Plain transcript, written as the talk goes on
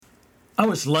I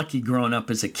was lucky growing up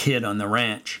as a kid on the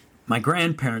ranch. My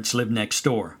grandparents lived next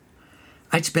door.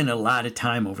 I'd spend a lot of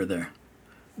time over there.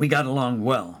 We got along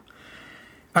well.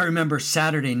 I remember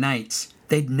Saturday nights,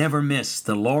 they'd never miss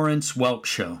the Lawrence Welk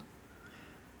Show,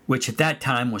 which at that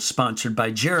time was sponsored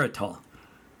by Geritol.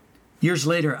 Years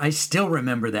later, I still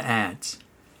remember the ads.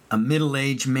 A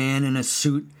middle-aged man in a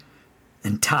suit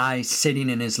and tie sitting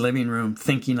in his living room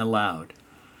thinking aloud.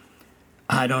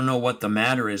 I don't know what the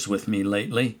matter is with me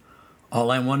lately.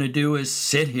 All I want to do is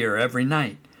sit here every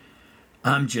night.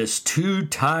 I'm just too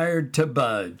tired to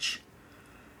budge.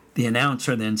 The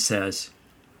announcer then says,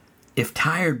 if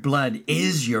tired blood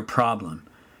is your problem,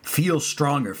 feel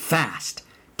stronger fast.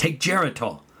 Take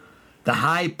Geritol, the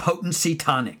high-potency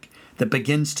tonic that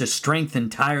begins to strengthen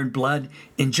tired blood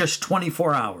in just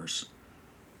 24 hours.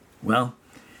 Well,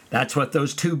 that's what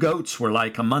those two goats were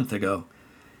like a month ago,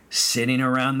 sitting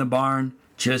around the barn,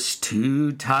 just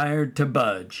too tired to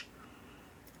budge.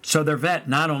 So their vet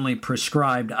not only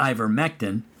prescribed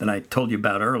ivermectin, that I told you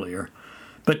about earlier,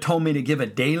 but told me to give a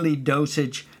daily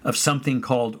dosage of something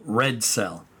called Red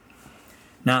Cell.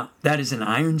 Now, that is an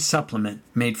iron supplement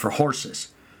made for horses.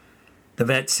 The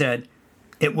vet said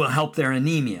it will help their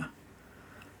anemia.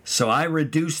 So I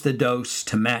reduced the dose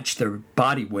to match their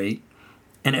body weight,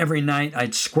 and every night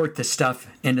I'd squirt the stuff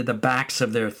into the backs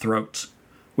of their throats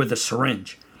with a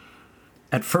syringe.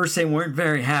 At first they weren't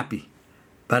very happy,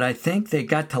 but I think they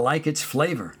got to like its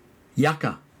flavor,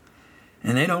 yucca,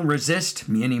 and they don't resist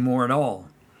me anymore at all.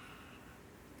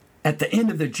 At the end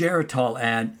of the Geritol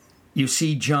ad, you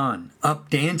see John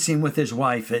up dancing with his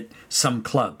wife at some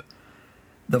club.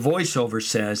 The voiceover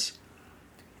says,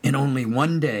 in only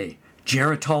one day,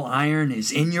 Geritol iron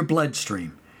is in your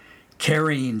bloodstream,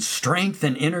 carrying strength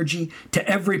and energy to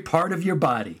every part of your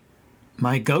body.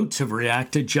 My goats have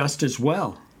reacted just as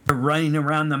well. They're running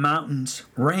around the mountains,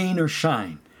 rain or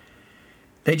shine.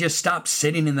 They just stopped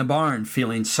sitting in the barn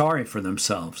feeling sorry for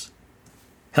themselves.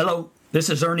 Hello, this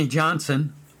is Ernie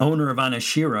Johnson, owner of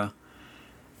Anashira.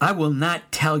 I will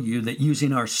not tell you that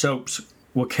using our soaps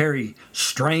will carry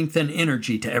strength and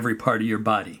energy to every part of your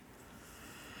body.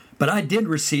 But I did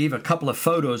receive a couple of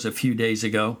photos a few days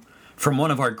ago from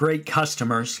one of our great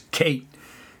customers, Kate,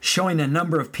 showing a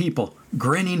number of people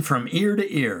grinning from ear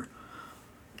to ear,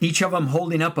 each of them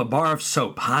holding up a bar of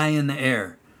soap high in the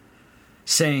air,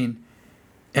 saying,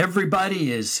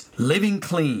 everybody is living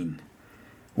clean.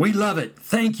 We love it.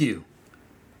 Thank you.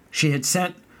 She had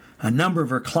sent a number of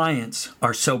her clients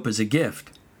our soap as a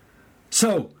gift.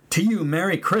 So, to you,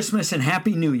 Merry Christmas and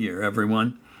Happy New Year,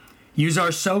 everyone. Use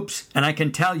our soaps, and I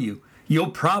can tell you,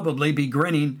 you'll probably be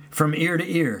grinning from ear to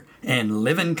ear and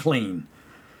living clean.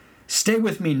 Stay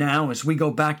with me now as we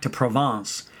go back to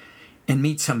Provence and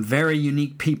meet some very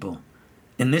unique people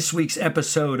in this week's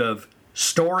episode of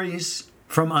Stories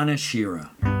from Anashira.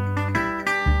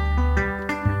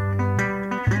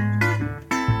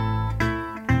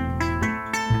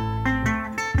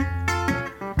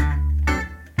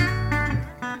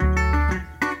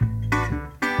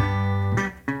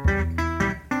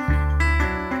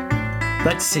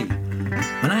 Let's see.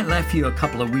 When I left you a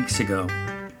couple of weeks ago,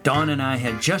 Dawn and I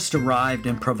had just arrived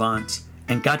in Provence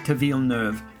and got to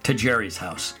Villeneuve to Jerry's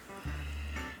house.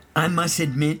 I must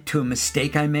admit to a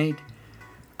mistake I made.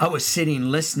 I was sitting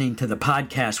listening to the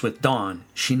podcast with Dawn.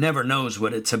 She never knows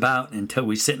what it's about until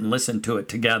we sit and listen to it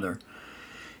together.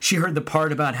 She heard the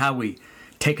part about how we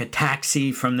take a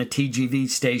taxi from the TGV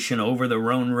station over the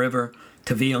Rhone River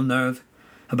to Villeneuve,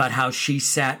 about how she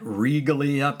sat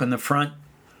regally up in the front.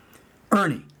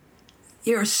 Ernie,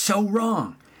 you're so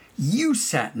wrong. You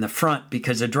sat in the front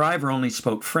because the driver only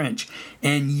spoke French,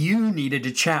 and you needed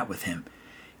to chat with him.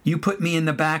 You put me in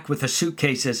the back with the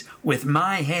suitcases with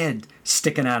my head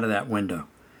sticking out of that window.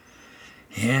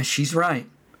 Yeah, she's right.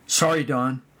 Sorry,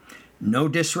 Dawn. No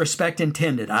disrespect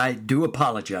intended. I do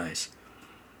apologize.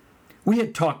 We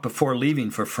had talked before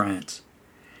leaving for France.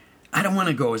 I don't want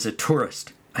to go as a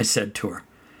tourist, I said to her.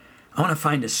 I want to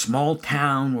find a small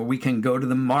town where we can go to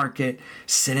the market,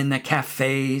 sit in the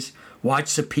cafes,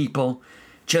 watch the people,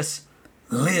 just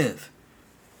live.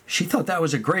 She thought that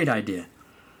was a great idea,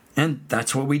 and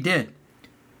that's what we did.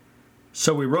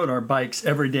 So we rode our bikes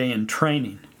every day in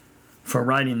training for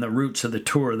riding the routes of the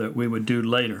tour that we would do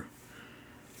later.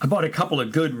 I bought a couple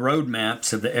of good road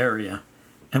maps of the area,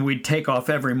 and we'd take off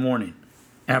every morning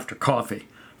after coffee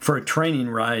for a training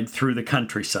ride through the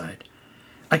countryside.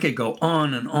 I could go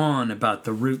on and on about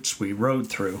the routes we rode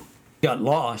through. Got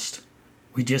lost,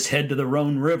 we just head to the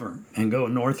Rhone River and go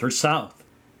north or south.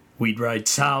 We'd ride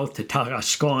south to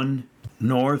Tarascon,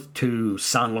 north to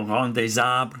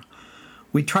Saint-Laurent-des-Arbres.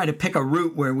 We'd try to pick a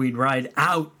route where we'd ride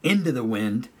out into the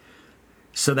wind,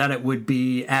 so that it would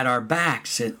be at our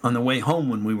backs on the way home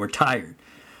when we were tired.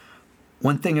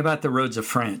 One thing about the roads of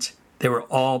France, they were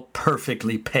all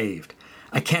perfectly paved.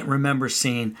 I can't remember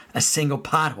seeing a single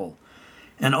pothole,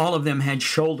 and all of them had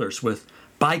shoulders with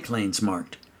bike lanes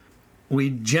marked. We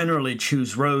generally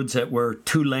choose roads that were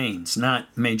 2 lanes, not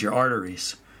major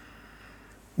arteries.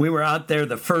 We were out there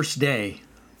the first day.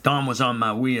 Don was on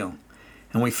my wheel,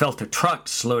 and we felt a truck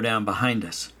slow down behind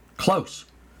us. Close.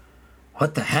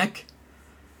 What the heck?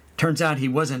 Turns out he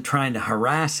wasn't trying to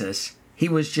harass us. He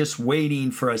was just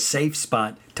waiting for a safe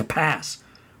spot to pass,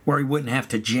 where he wouldn't have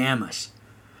to jam us.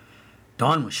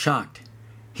 Don was shocked.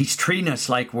 He's treating us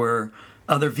like we're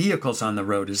other vehicles on the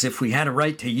road, as if we had a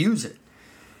right to use it.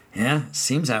 Yeah,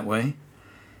 seems that way.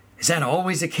 Is that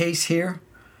always the case here?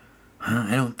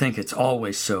 I don't think it's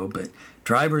always so, but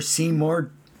drivers seem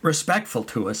more respectful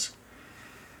to us.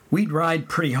 We'd ride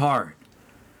pretty hard.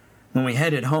 When we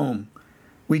headed home,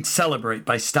 we'd celebrate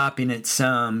by stopping at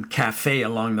some cafe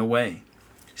along the way.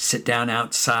 Sit down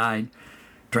outside,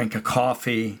 drink a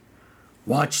coffee,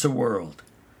 watch the world.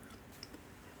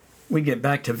 We'd get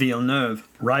back to Villeneuve,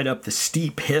 right up the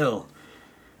steep hill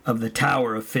of the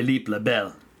tower of Philippe le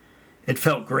Bel. It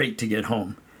felt great to get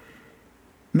home.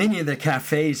 Many of the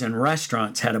cafes and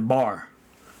restaurants had a bar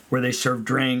where they served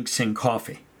drinks and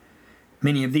coffee.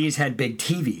 Many of these had big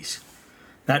TVs.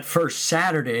 That first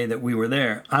Saturday that we were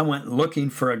there, I went looking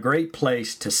for a great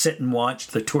place to sit and watch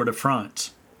the Tour de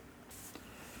France.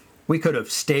 We could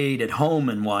have stayed at home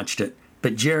and watched it,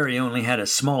 but Jerry only had a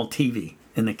small TV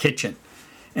in the kitchen,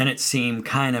 and it seemed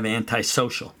kind of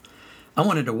antisocial. I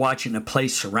wanted to watch it in a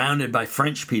place surrounded by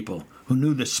French people who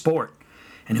knew the sport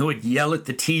and who would yell at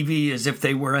the TV as if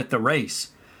they were at the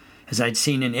race, as I'd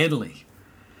seen in Italy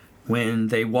when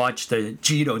they watched the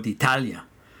Giro d'Italia.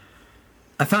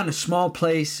 I found a small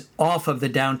place off of the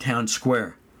downtown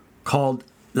square called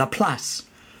La Place.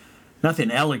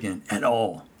 Nothing elegant at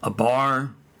all. A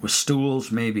bar with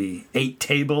stools, maybe 8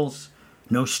 tables,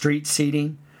 no street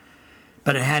seating.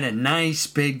 But it had a nice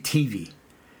big TV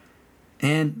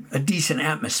and a decent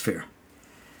atmosphere.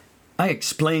 I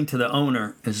explained to the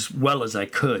owner as well as I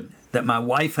could that my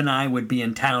wife and I would be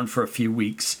in town for a few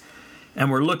weeks and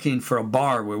were looking for a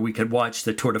bar where we could watch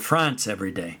the Tour de France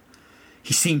every day.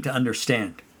 He seemed to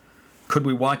understand. Could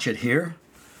we watch it here?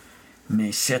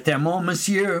 Mais certainement,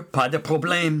 monsieur, pas de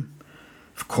problème.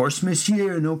 Of course,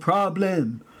 monsieur, no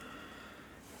problem.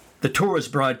 The tour was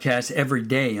broadcast every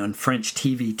day on French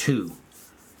TV too.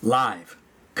 Live,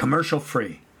 commercial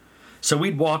free. So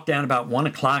we'd walk down about 1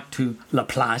 o'clock to La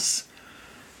Place.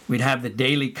 We'd have the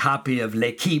daily copy of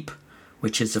L'Équipe,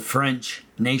 which is a French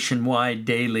nationwide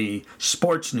daily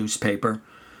sports newspaper,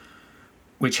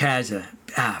 which has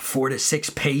 4 to 6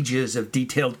 pages of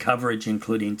detailed coverage,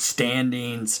 including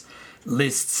standings,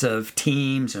 lists of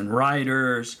teams and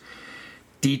riders,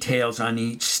 details on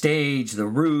each stage, the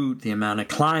route, the amount of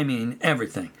climbing,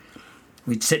 everything.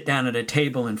 We'd sit down at a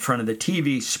table in front of the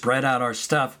TV, spread out our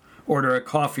stuff, order a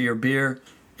coffee or beer,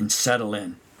 and settle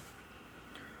in.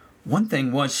 One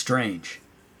thing was strange.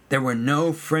 There were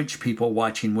no French people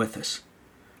watching with us.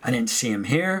 I didn't see them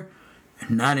here,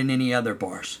 and not in any other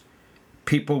bars.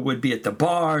 People would be at the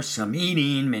bar, some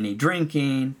eating, many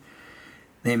drinking.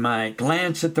 They might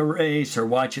glance at the race or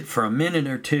watch it for a minute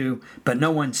or two, but no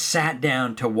one sat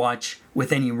down to watch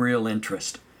with any real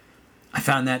interest. I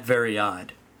found that very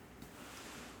odd.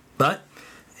 But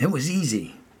it was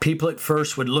easy. People at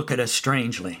first would look at us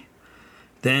strangely.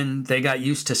 Then they got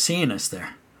used to seeing us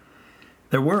there.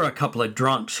 There were a couple of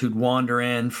drunks who'd wander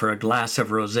in for a glass of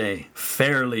rosé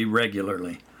fairly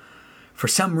regularly. For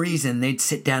some reason, they'd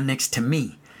sit down next to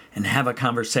me and have a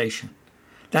conversation.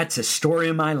 That's the story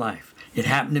of my life. It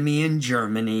happened to me in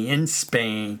Germany, in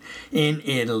Spain, in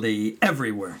Italy,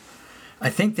 everywhere. I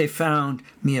think they found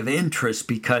me of interest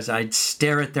because I'd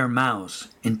stare at their mouths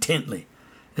intently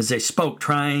as they spoke,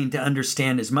 trying to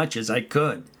understand as much as I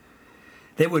could.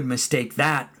 They would mistake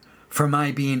that for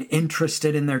my being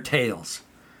interested in their tales.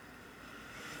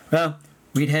 Well,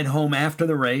 we'd head home after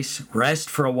the race, rest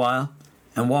for a while,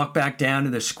 and walk back down to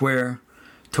the square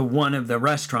to one of the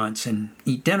restaurants and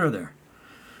eat dinner there.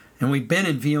 And we'd been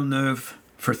in Villeneuve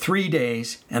for 3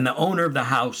 days, and the owner of the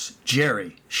house,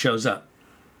 Jerry, shows up.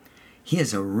 He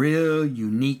is a real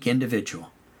unique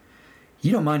individual.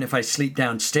 You don't mind if I sleep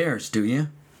downstairs, do you?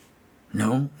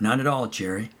 No, not at all,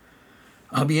 Jerry.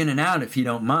 I'll be in and out if you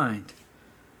don't mind.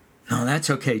 No, that's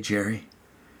okay, Jerry.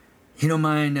 You don't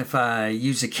mind if I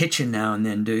use the kitchen now and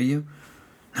then, do you?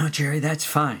 No, Jerry, that's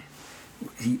fine.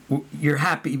 You're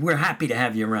happy. We're happy to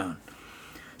have you around.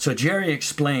 So Jerry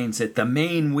explains that the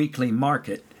main weekly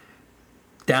market,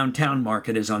 downtown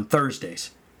market, is on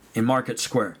Thursdays. in Market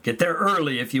Square. Get there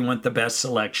early if you want the best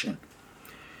selection.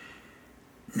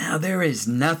 Now, there is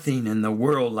nothing in the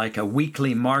world like a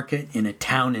weekly market in a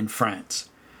town in France.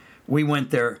 We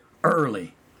went there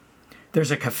early.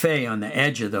 There's a cafe on the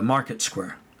edge of the Market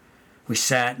Square. We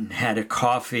sat and had a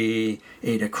coffee,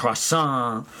 ate a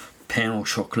croissant, pain au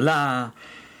chocolat.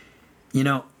 You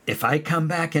know, if I come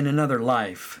back in another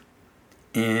life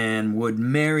and would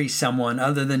marry someone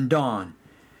other than Dawn,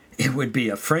 it would be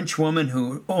a French woman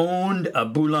who owned a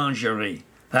boulangerie.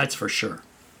 That's for sure.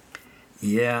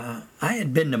 Yeah, I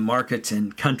had been to markets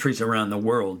in countries around the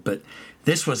world, but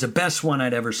this was the best one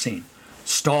I'd ever seen.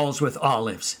 Stalls with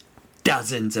olives,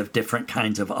 dozens of different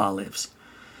kinds of olives.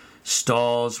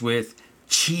 Stalls with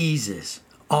cheeses,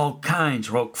 all kinds,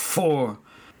 Roquefort,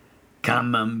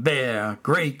 Camembert,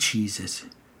 great cheeses,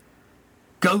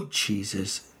 goat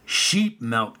cheeses, sheep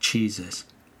milk cheeses,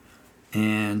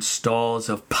 and stalls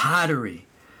of pottery,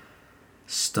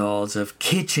 stalls of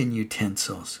kitchen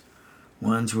utensils,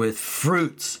 ones with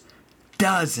fruits,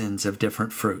 dozens of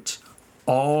different fruits,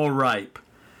 all ripe.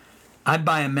 I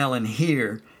buy a melon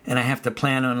here, and I have to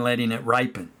plan on letting it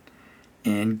ripen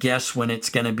and guess when it's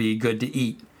going to be good to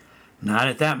eat. Not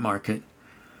at that market.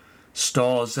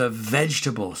 Stalls of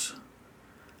vegetables.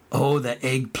 Oh, the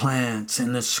eggplants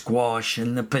and the squash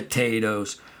and the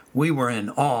potatoes. We were in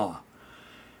awe.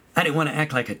 I didn't want to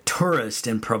act like a tourist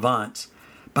in Provence,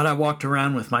 but I walked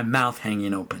around with my mouth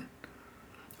hanging open.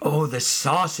 Oh, the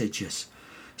sausages.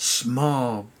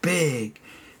 Small, big,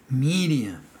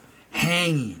 medium,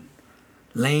 hanging,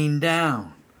 laying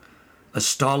down. A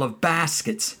stall of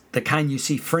baskets, the kind you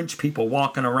see French people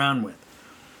walking around with.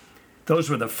 Those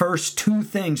were the first two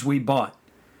things we bought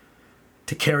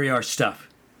to carry our stuff.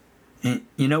 And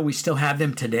you know, we still have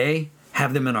them today,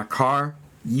 have them in our car,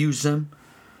 use them.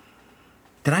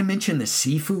 Did I mention the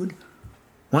seafood?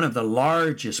 One of the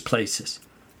largest places.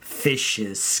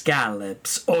 Fishes,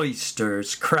 scallops,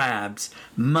 oysters, crabs,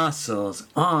 mussels,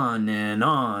 on and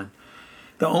on.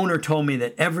 The owner told me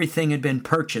that everything had been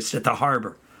purchased at the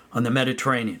harbor on the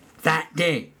Mediterranean that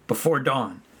day before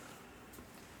dawn.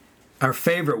 Our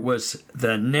favorite was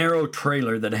the narrow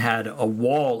trailer that had a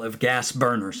wall of gas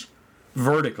burners,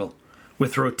 vertical,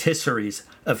 with rotisseries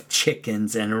of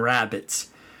chickens and rabbits.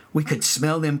 We could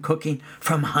smell them cooking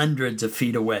from hundreds of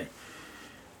feet away.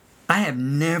 I have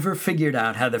never figured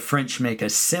out how the French make a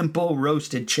simple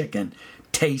roasted chicken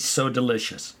taste so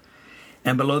delicious.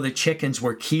 And below the chickens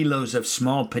were kilos of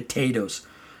small potatoes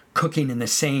cooking in the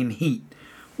same heat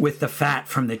with the fat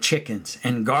from the chickens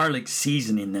and garlic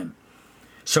seasoning them.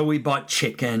 So we bought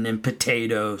chicken and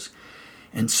potatoes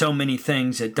and so many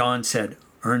things that Dawn said,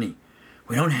 Ernie,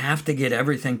 we don't have to get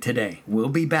everything today. We'll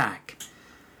be back.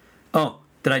 Oh,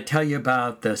 did I tell you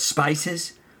about the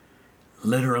spices?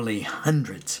 Literally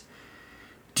hundreds.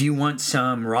 Do you want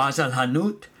some Ras el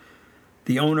Hanout?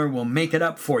 The owner will make it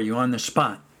up for you on the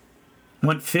spot.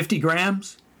 Want 50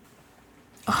 grams?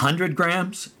 100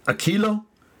 grams? A kilo?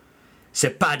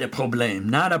 C'est pas de problème,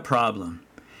 not a problem.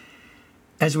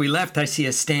 As we left, I see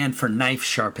a stand for knife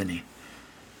sharpening.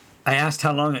 I asked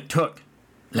how long it took.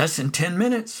 Less than 10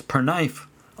 minutes per knife.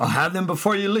 I'll have them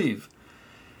before you leave.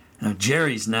 Now,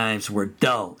 Jerry's knives were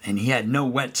dull, and he had no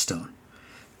whetstone.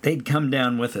 They'd come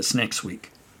down with us next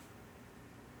week.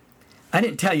 I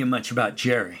didn't tell you much about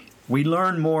Jerry. We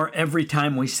learned more every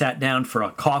time we sat down for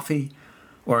a coffee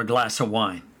or a glass of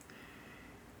wine.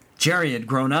 Jerry had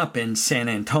grown up in San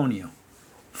Antonio,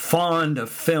 fond of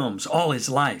films all his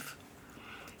life.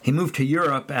 He moved to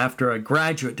Europe after a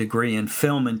graduate degree in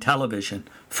film and television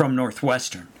from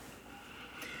Northwestern.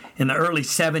 In the early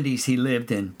 70s, he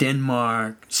lived in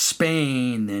Denmark,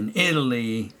 Spain, and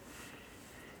Italy.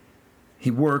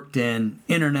 He worked in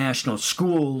international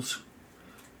schools,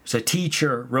 was a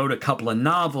teacher, wrote a couple of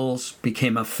novels,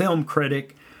 became a film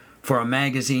critic for a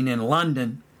magazine in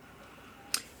London.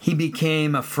 He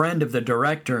became a friend of the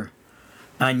director,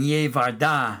 Agnès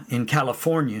Varda, in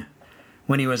California,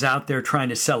 when he was out there trying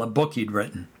to sell a book he'd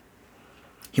written.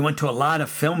 He went to a lot of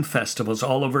film festivals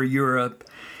all over Europe,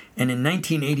 and in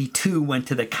 1982 went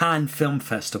to the Cannes Film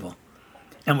Festival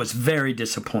and was very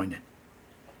disappointed.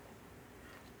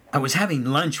 I was having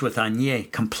lunch with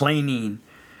Agnès, complaining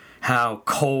how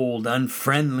cold,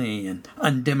 unfriendly, and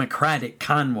undemocratic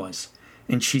Cannes was.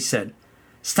 And she said,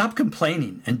 "Stop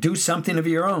complaining and do something of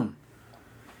your own."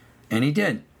 And he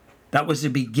did. That was the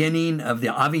beginning of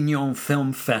the Avignon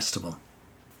Film Festival.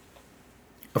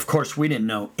 Of course, we didn't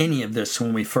know any of this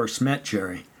when we first met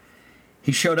Jerry.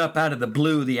 He showed up out of the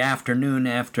blue the afternoon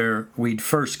after we'd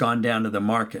first gone down to the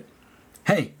market.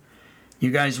 "Hey, you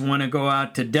guys want to go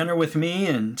out to dinner with me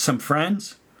and some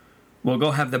friends? We'll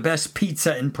go have the best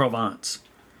pizza in Provence."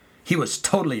 He was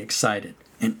totally excited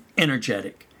and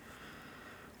energetic.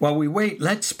 While we wait,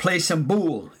 let's play some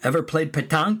boule. Ever played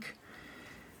pétanque?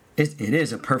 It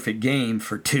is a perfect game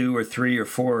for 2 or 3 or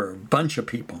 4 or a bunch of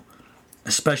people,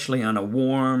 especially on a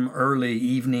warm, early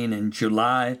evening in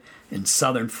July in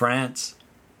southern France.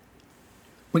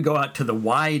 We go out to the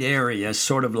wide area,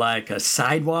 sort of like a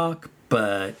sidewalk,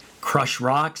 but crushed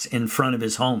rocks in front of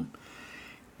his home.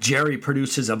 Jerry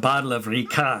produces a bottle of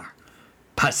Ricard,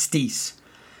 pastis,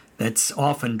 that's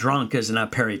often drunk as an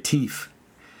aperitif.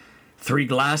 3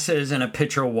 glasses and a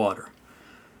pitcher of water.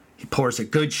 He pours a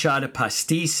good shot of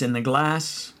pastis in the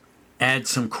glass,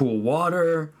 adds some cool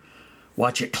water,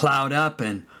 watch it cloud up,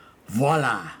 and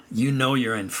voila, you know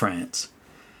you're in France.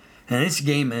 And this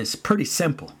game is pretty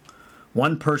simple.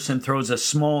 One person throws a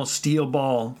small steel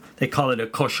ball, they call it a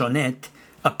cochonnette,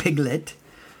 a piglet,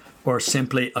 or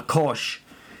simply a coche,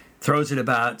 throws it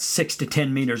about 6 to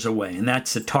 10 meters away, and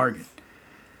that's the target.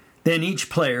 Then each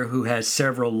player, who has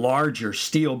several larger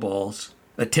steel balls,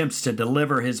 attempts to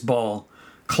deliver his ball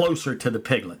closer to the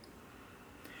piglet.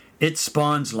 It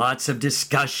spawns lots of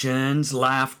discussions,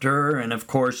 laughter, and of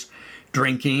course,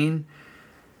 drinking.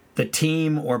 The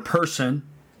team or person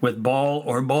with ball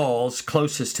or balls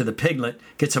closest to the piglet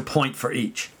gets a point for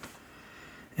each.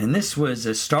 And this was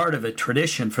the start of a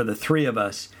tradition for the 3 of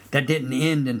us that didn't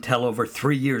end until over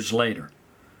 3 years later.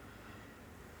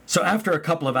 So after a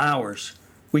couple of hours,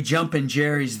 we jump in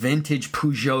Jerry's vintage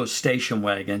Peugeot station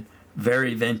wagon,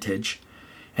 very vintage,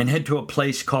 and head to a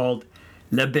place called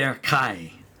Le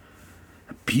Bercail,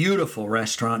 a beautiful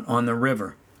restaurant on the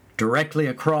river, directly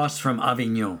across from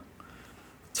Avignon.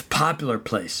 It's a popular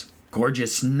place,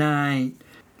 gorgeous night,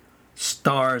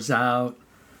 stars out.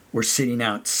 We're sitting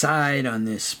outside on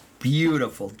this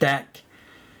beautiful deck.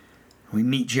 We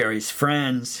meet Jerry's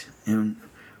friends, and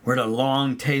we're at a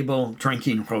long table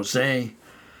drinking rosé.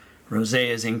 Rosé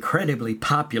is incredibly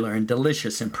popular and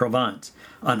delicious in Provence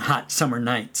on hot summer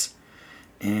nights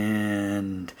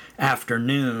and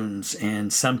afternoons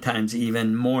and sometimes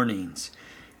even mornings.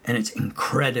 And it's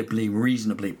incredibly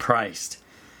reasonably priced.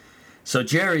 So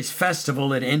Jerry's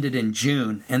festival had ended in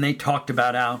June, and they talked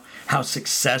about how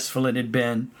successful it had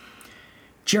been.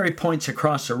 Jerry points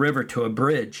across a river to a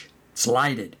bridge. It's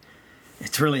lighted.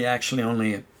 It's really actually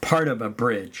only a part of a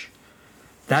bridge.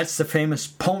 That's the famous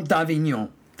Pont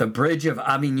d'Avignon, the Bridge of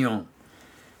Avignon.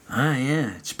 Ah,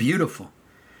 yeah, it's beautiful.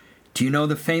 Do you know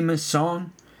the famous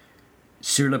song,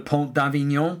 Sur le Pont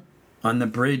d'Avignon, on the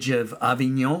Bridge of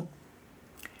Avignon?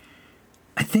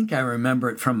 I think I remember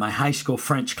it from my high school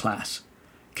French class.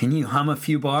 Can you hum a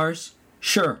few bars?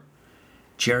 Sure.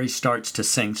 Jerry starts to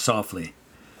sing softly.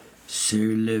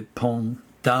 Sur le Pont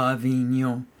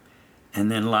d'Avignon.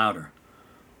 And then louder.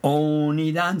 On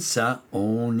y dansa,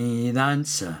 on y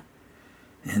dansa.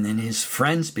 And then his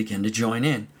friends begin to join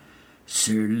in.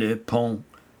 Sur le Pont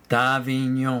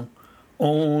d'Avignon,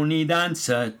 on y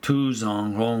dansa tous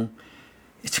en rond.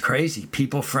 It's crazy.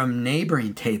 People from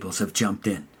neighboring tables have jumped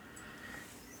in.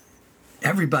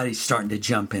 Everybody's starting to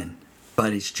jump in.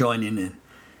 Buddy's joining in.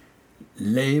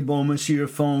 Les bons messieurs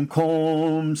font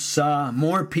comme ça.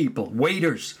 More people,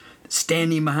 waiters,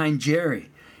 standing behind Jerry.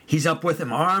 He's up with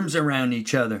them, arms around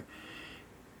each other.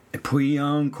 Et puis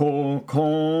encore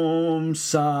comme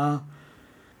ça.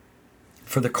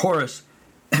 For the chorus,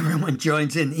 everyone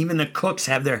joins in. Even the cooks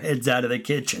have their heads out of the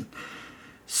kitchen.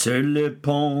 Sur le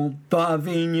pont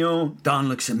d'Avignon. Don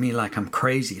looks at me like I'm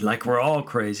crazy, like we're all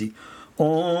crazy.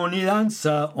 On y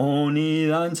dansa, on y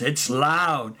dansa. It's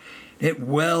loud. It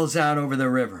wells out over the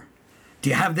river. Do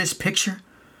you have this picture?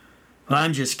 Well,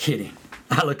 I'm just kidding.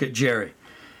 I look at Jerry.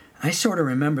 I sort of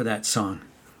remember that song.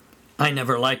 I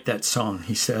never liked that song,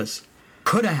 he says.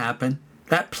 Could have happened.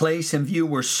 That place and view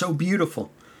were so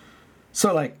beautiful.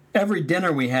 So like every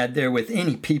dinner we had there with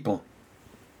any people,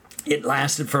 it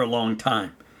lasted for a long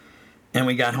time. And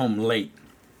we got home late.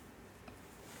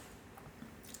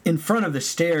 In front of the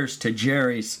stairs to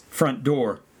Jerry's front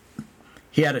door,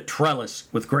 he had a trellis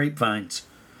with grapevines,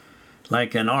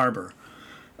 like an arbor,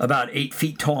 about 8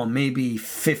 feet tall, maybe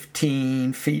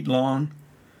 15 feet long.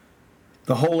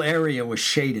 The whole area was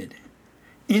shaded.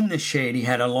 In the shade, he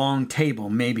had a long table,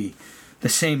 maybe the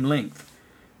same length.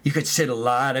 You could sit a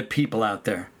lot of people out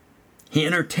there. He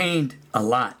entertained a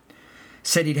lot.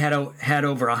 Said he'd had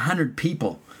over 100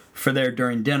 people for there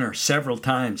during dinner several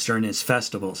times during his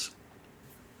festivals.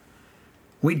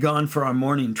 We'd gone for our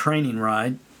morning training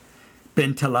ride,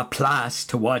 been to La Place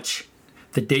to watch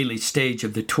the daily stage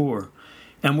of the tour,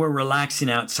 and we're relaxing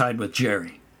outside with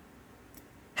Jerry.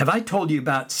 Have I told you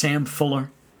about Sam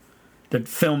Fuller, the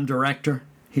film director?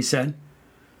 He said.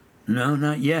 No,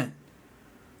 not yet.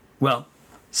 Well,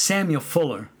 Samuel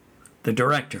Fuller the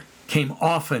director, came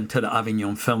often to the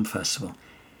Avignon Film Festival.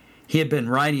 He had been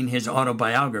writing his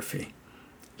autobiography.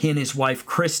 He and his wife,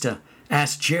 Krista,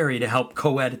 asked Jerry to help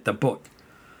co-edit the book.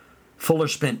 Fuller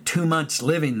spent 2 months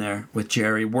living there with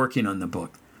Jerry working on the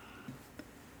book.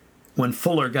 When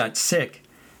Fuller got sick,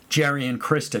 Jerry and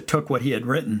Krista took what he had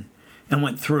written and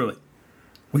went through it.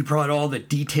 We brought all the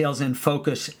details in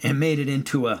focus and made it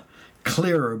into a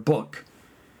clearer book.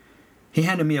 He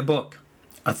handed me a book,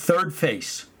 A Third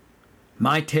Face,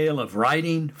 my tale of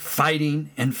writing, fighting,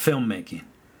 and filmmaking.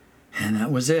 And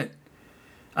that was it.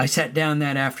 I sat down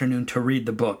that afternoon to read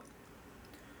the book.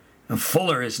 And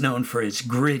Fuller is known for his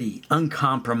gritty,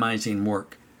 uncompromising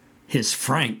work. His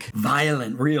frank,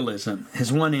 violent realism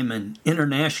has won him an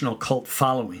international cult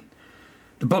following.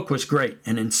 The book was great,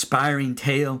 an inspiring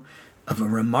tale of a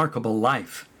remarkable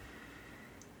life.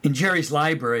 In Jerry's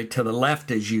library to the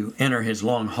left as you enter his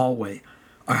long hallway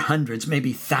are hundreds,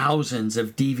 maybe thousands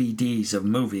of DVDs of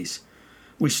movies.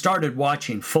 We started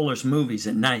watching Fuller's movies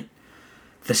at night.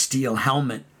 The Steel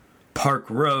Helmet, Park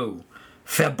Row,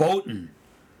 Verboten,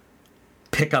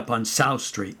 Pick Up on South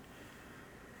Street.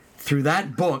 Through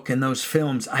that book and those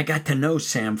films, I got to know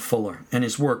Sam Fuller and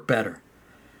his work better.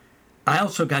 I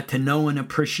also got to know and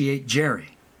appreciate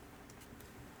Jerry.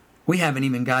 We haven't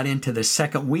even got into the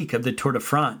second week of the Tour de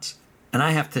France, and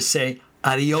I have to say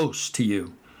adios to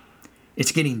you.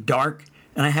 It's getting dark,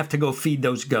 and I have to go feed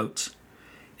those goats.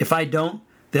 If I don't,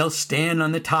 they'll stand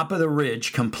on the top of the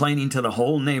ridge complaining to the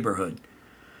whole neighborhood.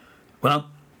 Well,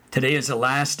 today is the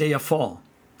last day of fall.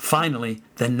 Finally,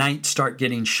 the nights start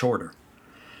getting shorter.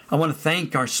 I want to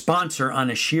thank our sponsor,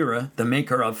 Anashira, the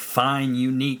maker of fine,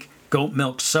 unique goat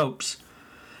milk soaps.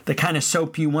 The kind of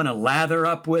soap you want to lather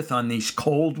up with on these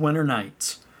cold winter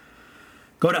nights.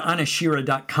 Go to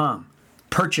anashira.com,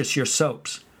 purchase your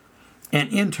soaps,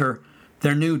 and enter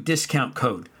their new discount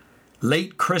code,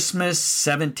 Late Christmas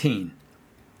 17.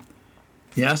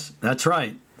 Yes, that's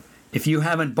right. If you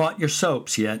haven't bought your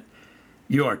soaps yet,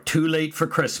 you are too late for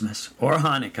Christmas or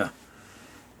Hanukkah.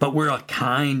 But we're a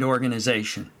kind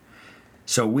organization,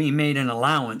 so we made an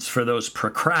allowance for those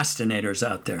procrastinators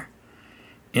out there.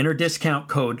 Enter discount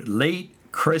code Late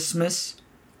Christmas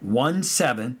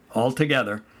 17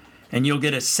 altogether, and you'll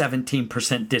get a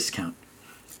 17% discount.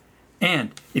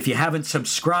 And if you haven't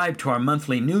subscribed to our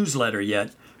monthly newsletter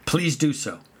yet, please do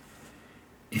so.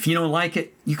 If you don't like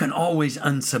it, you can always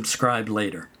unsubscribe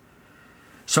later.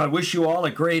 So I wish you all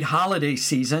a great holiday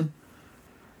season.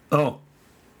 Oh,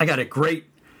 I got a great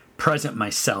present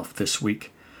myself this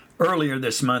week. Earlier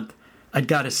this month, I'd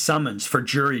got a summons for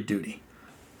jury duty.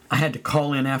 I had to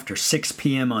call in after 6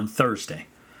 p.m. on Thursday.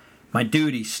 My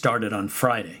duty started on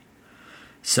Friday.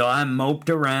 So I moped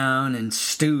around and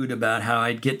stewed about how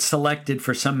I'd get selected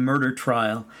for some murder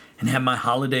trial and have my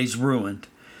holidays ruined,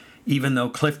 even though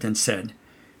Clifton said,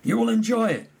 "You will enjoy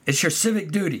it. It's your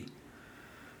civic duty."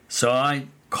 So I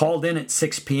called in at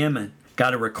 6 p.m. and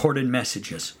got a recorded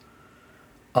messages.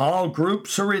 All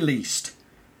groups are released.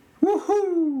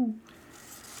 Woohoo!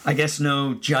 I guess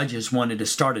no judges wanted to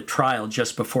start a trial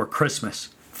just before Christmas.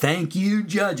 Thank you,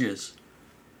 judges.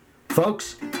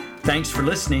 Folks, thanks for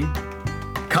listening.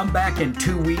 Come back in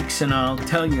 2 weeks and I'll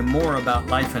tell you more about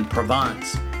life in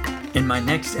Provence in my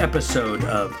next episode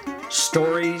of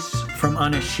Stories from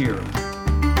Anashira.